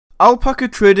Alpaca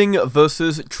Trading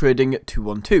versus Trading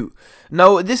 212.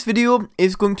 Now this video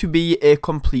is going to be a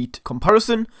complete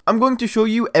comparison. I'm going to show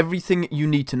you everything you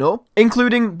need to know,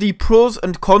 including the pros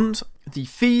and cons, the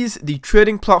fees, the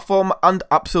trading platform, and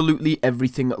absolutely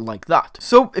everything like that.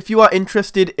 So if you are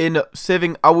interested in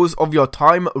saving hours of your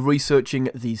time researching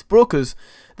these brokers,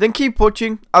 then keep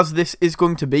watching, as this is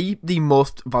going to be the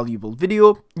most valuable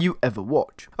video you ever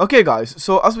watch. Okay guys,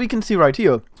 so as we can see right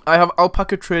here, I have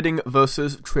Alpaca Trading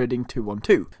versus Trading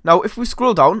 212. Now if we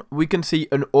scroll down, we can see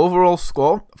an overall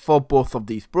score for both of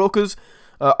these brokers.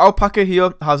 Alpaca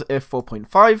here has a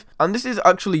 4.5, and this is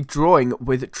actually drawing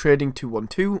with Trading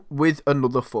 212 with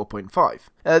another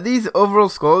 4.5. These overall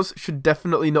scores should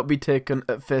definitely not be taken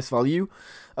at face value.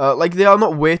 Like, they are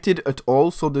not weighted at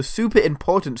all, so the super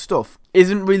important stuff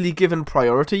isn't really given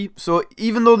priority. So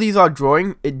even though these are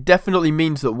drawing, it definitely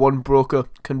means that one broker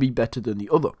can be better than the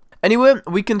other. Anyway,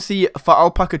 we can see for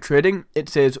Alpaca Trading, it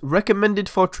says recommended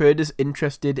for traders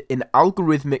interested in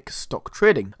algorithmic stock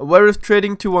trading, whereas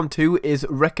Trading 212 is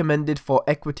recommended for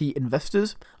equity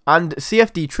investors and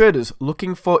CFD traders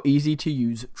looking for easy to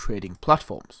use trading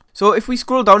platforms. So if we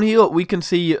scroll down here, we can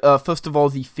see first of all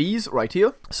the fees right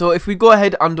here. So if we go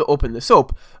ahead and open this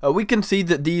up, we can see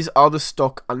that these are the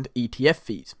stock and ETF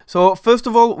fees. So first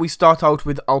of all, we start out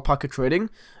with Alpaca Trading.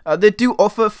 They do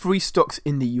offer free stocks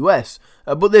in the US,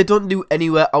 but they don't do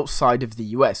anywhere outside of the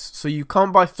US. So you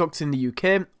can't buy stocks in the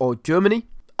UK or Germany.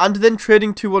 And then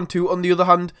Trading 212, on the other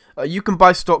hand, you can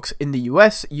buy stocks in the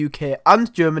US, UK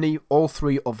and Germany, all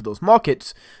three of those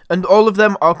markets, and all of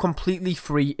them are completely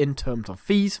free in terms of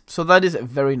fees, so that is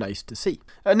very nice to see.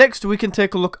 Next, we can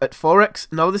take a look at Forex.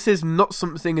 Now this is not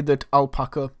something that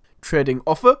Alpaca Trading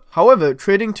offer, however,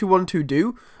 Trading 212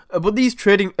 do, but these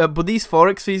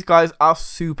Forex fees, guys, are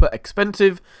super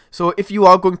expensive, so if you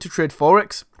are going to trade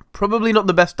Forex, probably not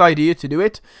the best idea to do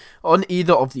it on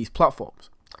either of these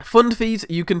platforms. Fund fees,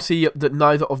 you can see that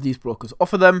neither of these brokers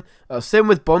offer them. Same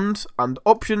with bonds and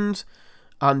options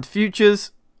and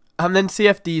futures, and then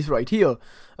CFDs right here.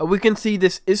 We can see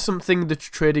this is something that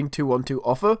Trading 212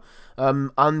 offer.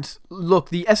 And look,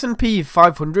 the S&P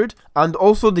 500 and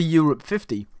also the Europe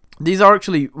 50. These are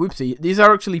actually, these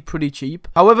are actually pretty cheap.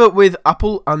 However, with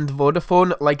Apple and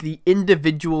Vodafone, like the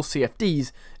individual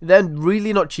CFDs, they're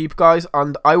really not cheap, guys,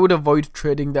 and I would avoid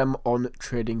trading them on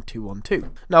Trading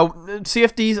 212. Now,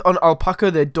 CFDs on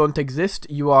Alpaca, they don't exist.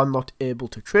 You are not able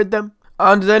to trade them.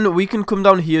 And then we can come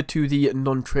down here to the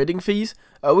non-trading fees.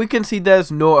 We can see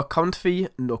there's no account fee,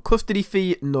 no custody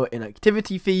fee, no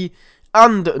inactivity fee,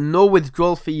 and no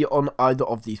withdrawal fee on either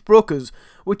of these brokers,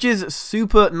 which is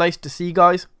super nice to see,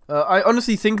 guys. I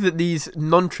honestly think that these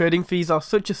non-trading fees are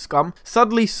such a scam.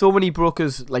 Sadly, so many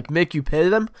brokers make you pay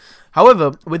them.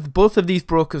 However, with both of these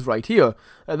brokers right here,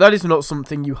 that is not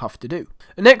something you have to do.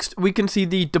 Next, we can see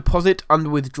the deposit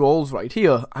and withdrawals right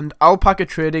here, and Alpaca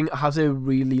Trading has a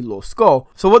really low score.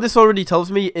 So what this already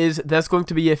tells me is there's going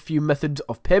to be a few methods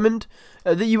of payment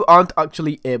that you aren't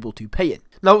actually able to pay in.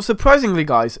 Now, surprisingly,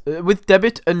 guys, with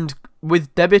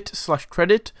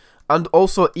debit/credit, and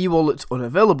also e-wallets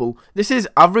unavailable, this is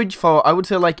average for, I would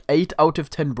say, like 8 out of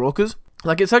 10 brokers.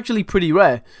 Like, it's actually pretty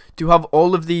rare to have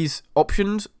all of these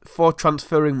options for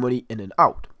transferring money in and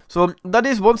out. So that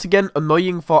is once again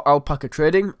annoying for Alpaca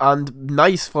Trading and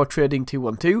nice for Trading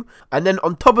 212. And then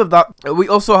on top of that, we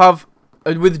also have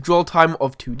a withdrawal time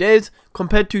of 2 days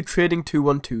compared to Trading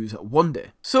 212's 1 day.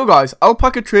 So guys,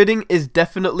 Alpaca Trading is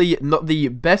definitely not the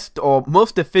best or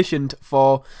most efficient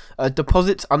for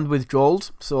deposits and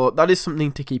withdrawals, so that is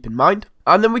something to keep in mind.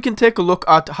 And then we can take a look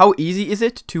at how easy is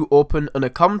it to open an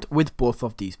account with both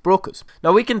of these brokers.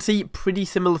 Now we can see pretty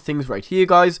similar things right here,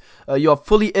 guys. You're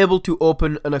fully able to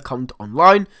open an account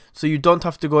online, so you don't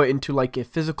have to go into like a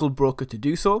physical broker to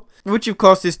do so, which of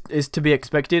course is to be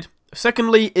expected.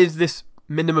 Secondly is this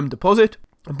minimum deposit.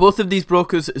 Both of these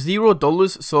brokers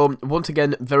 $0, so once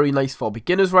again very nice for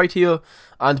beginners right here,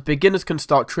 and beginners can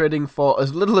start trading for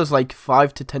as little as like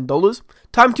 $5 to $10.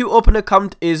 Time to open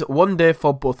account is 1 day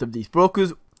for both of these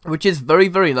brokers, which is very,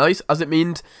 very nice, as it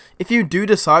means if you do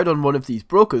decide on one of these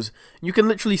brokers, you can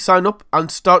literally sign up and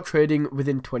start trading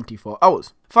within 24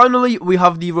 hours. Finally, we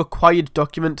have the required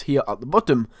document here at the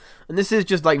bottom, and this is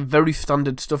just like very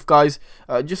standard stuff, guys,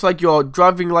 just like your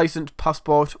driving license,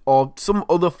 passport, or some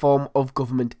other form of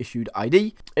government issued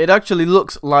ID. It actually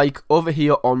looks like over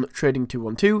here on Trading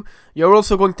 212, you're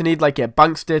also going to need like a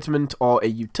bank statement or a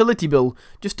utility bill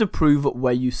just to prove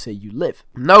where you say you live.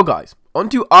 Now guys,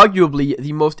 onto arguably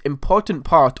the most important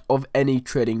part of any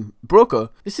trading broker.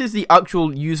 This is the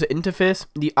actual user interface,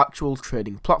 the actual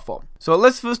trading platform. So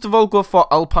let's first of all go for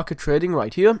Alpaca Trading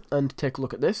right here and take a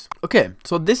look at this. Okay,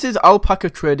 so this is Alpaca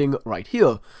Trading right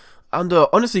here. And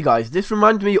honestly guys, this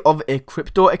reminds me of a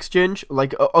crypto exchange.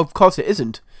 Like, of course it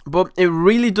isn't, but it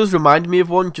really does remind me of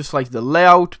one, just like the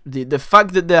layout, the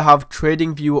fact that they have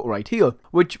TradingView right here,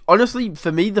 which honestly,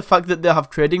 for me, the fact that they have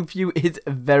TradingView is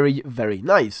very, very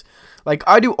nice. Like,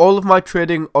 I do all of my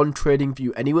trading on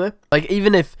TradingView anyway. Like,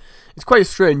 even if, it's quite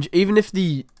strange, even if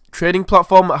the trading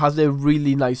platform has a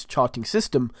really nice charting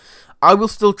system, I will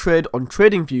still trade on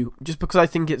TradingView just because I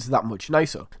think it's that much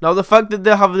nicer. Now, the fact that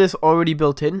they have this already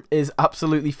built in is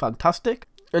absolutely fantastic,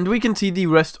 and we can see the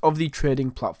rest of the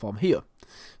trading platform here.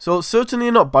 So, certainly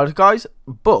not bad, guys,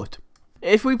 but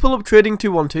if we pull up Trading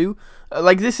 212,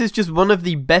 like, this is just one of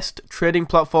the best trading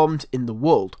platforms in the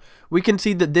world. We can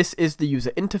see that this is the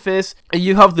user interface.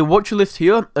 You have the watch list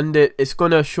here, and it's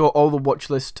going to show all the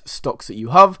watch list stocks that you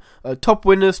have, top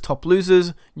winners, top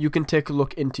losers. You can take a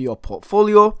look into your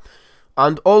portfolio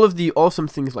and all of the awesome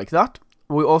things like that.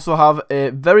 We also have a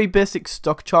very basic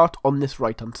stock chart on this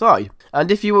right hand side,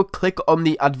 and if you will click on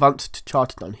the advanced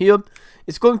chart down here,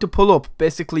 it's going to pull up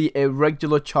basically a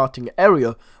regular charting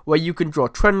area where you can draw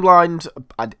trend lines,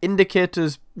 add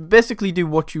indicators, basically do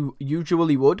what you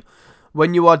usually would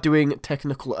when you are doing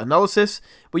technical analysis,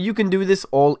 but you can do this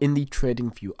all in the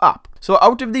TradingView app. So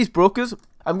out of these brokers,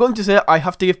 I'm going to say I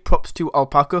have to give props to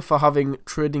Alpaca for having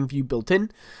TradingView built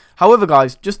in. However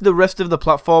guys, just the rest of the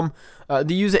platform,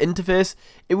 the user interface,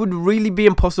 it would really be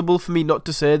impossible for me not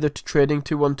to say that Trading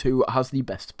 212 has the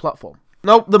best platform.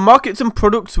 Now, the markets and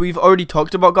products we've already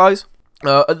talked about, guys.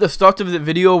 At the start of the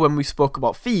video when we spoke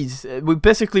about fees, we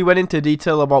basically went into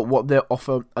detail about what they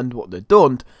offer and what they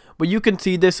don't. But you can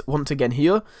see this once again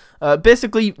here.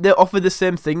 Basically, they offer the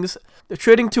same things. The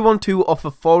Trading 212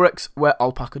 offer Forex where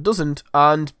Alpaca doesn't,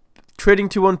 and Trading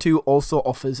 212 also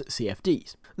offers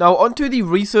CFDs. Now, onto the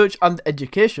research and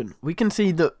education. We can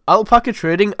see that Alpaca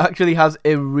Trading actually has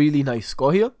a really nice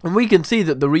score here. And we can see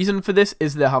that the reason for this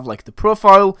is they have like the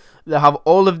profile, they have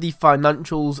all of the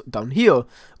financials down here,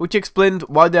 which explains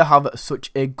why they have such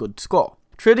a good score.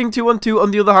 Trading 212,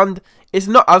 on the other hand, is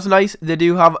not as nice. They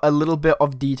do have a little bit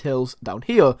of details down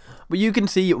here, but you can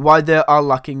see why they are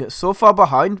lacking so far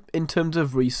behind in terms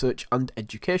of research and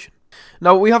education.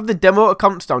 Now, we have the demo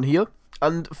accounts down here.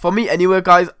 And for me anyway,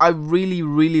 guys, I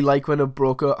really like when a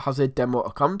broker has a demo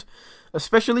account,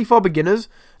 especially for beginners.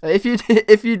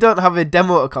 If you don't have a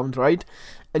demo account, right,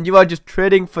 and you are just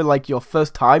trading for like your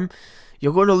first time,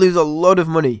 you're going to lose a lot of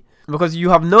money because you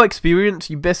have no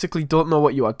experience. You basically don't know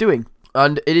what you are doing,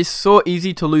 and it is so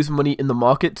easy to lose money in the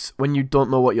markets when you don't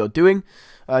know what you're doing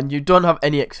and you don't have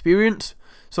any experience.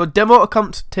 So demo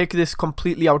accounts take this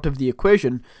completely out of the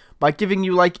equation by giving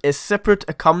you like a separate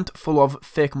account full of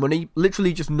fake money,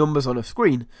 literally just numbers on a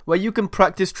screen, where you can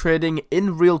practice trading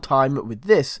in real time with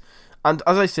this, and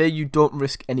as I say, you don't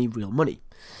risk any real money.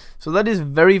 So that is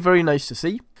very nice to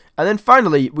see. And then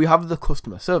finally, we have the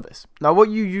customer service. Now, what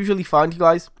you usually find,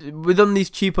 guys, within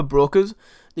these cheaper brokers,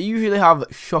 they usually have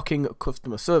shocking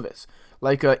customer service,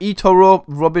 like eToro,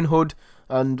 Robinhood,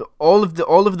 and all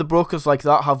of the brokers like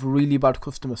that have really bad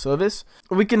customer service.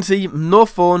 We can see no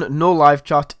phone, no live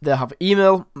chat, they have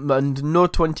email, and no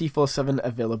 24/7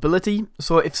 availability.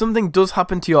 So if something does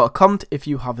happen to your account, if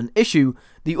you have an issue,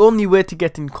 the only way to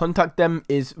get in contact them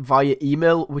is via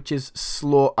email, which is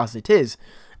slow as it is.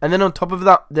 And then on top of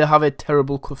that, they have a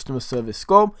terrible customer service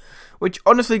score, which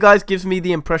honestly, guys, gives me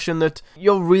the impression that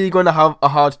you're really going to have a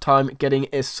hard time getting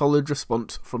a solid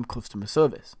response from customer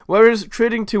service. Whereas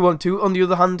Trading 212, on the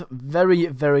other hand,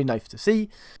 very nice to see.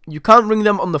 You can't ring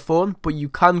them on the phone, but you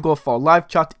can go for live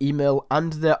chat, email,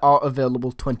 and they are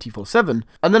available 24/7.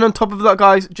 And then on top of that,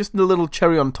 guys, just the little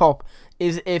cherry on top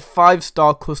is a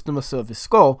 5-star customer service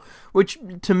score, which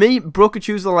to me,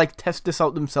 BrokerChooser like test this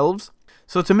out themselves.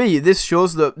 So to me, this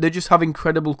shows that they just have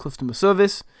incredible customer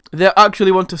service. They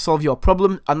actually want to solve your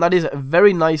problem, and that is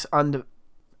very nice and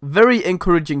very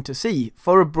encouraging to see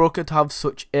for a broker to have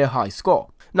such a high score.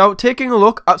 Now, taking a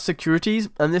look at securities,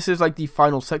 and this is like the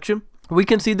final section, we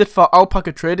can see that for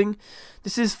Alpaca Trading,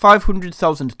 this is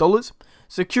 $500,000,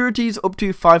 securities up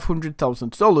to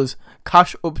 $500,000,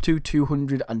 cash up to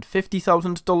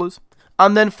 $250,000,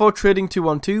 and then for Trading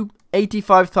 212,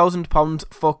 £85,000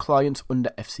 for clients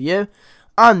under FCA,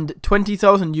 and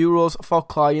 €20,000 for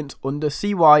clients under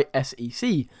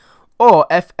CYSEC or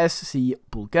FSC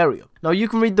Bulgaria. Now you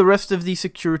can read the rest of the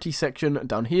security section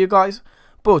down here, guys,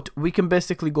 but we can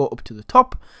basically go up to the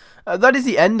top. That is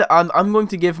the end, and I'm going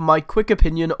to give my quick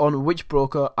opinion on which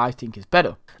broker I think is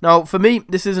better. Now, for me,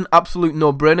 this is an absolute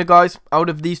no-brainer, guys. Out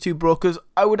of these two brokers,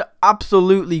 I would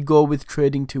absolutely go with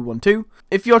Trading 212.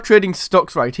 If you're trading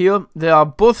stocks right here, they are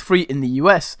both free in the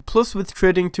US. Plus, with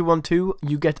Trading 212,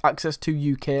 you get access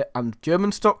to UK and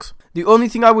German stocks. The only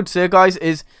thing I would say, guys,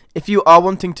 is if you are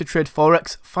wanting to trade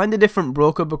Forex, find a different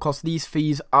broker because these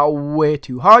fees are way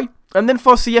too high. And then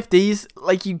for CFDs,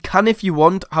 like, you can if you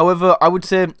want. However, I would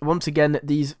say, once again,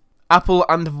 these Apple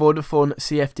and Vodafone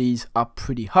CFDs are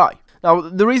pretty high. Now,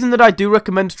 the reason that I do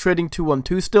recommend Trading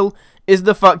 212 still is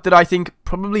the fact that I think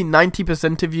probably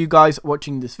 90% of you guys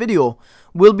watching this video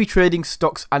will be trading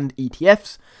stocks and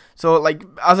ETFs. So, like,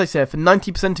 as I say, for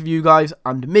 90% of you guys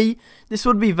and me, this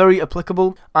would be very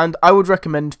applicable, and I would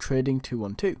recommend Trading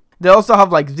 212. They also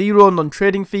have, like, zero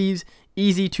non-trading fees,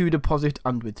 easy to deposit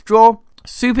and withdraw,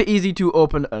 super easy to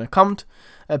open an account,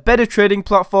 a better trading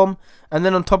platform, and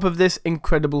then on top of this,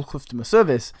 incredible customer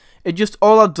service. It just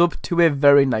all adds up to a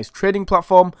very nice trading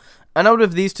platform, and out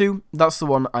of these two, that's the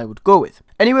one I would go with.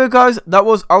 Anyway, guys, that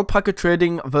was Alpaca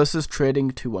Trading versus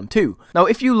Trading 212. Now,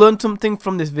 if you learned something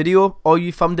from this video, or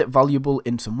you found it valuable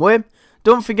in some way,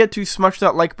 don't forget to smash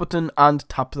that like button and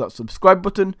tap that subscribe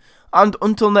button. And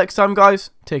until next time,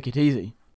 guys, take it easy.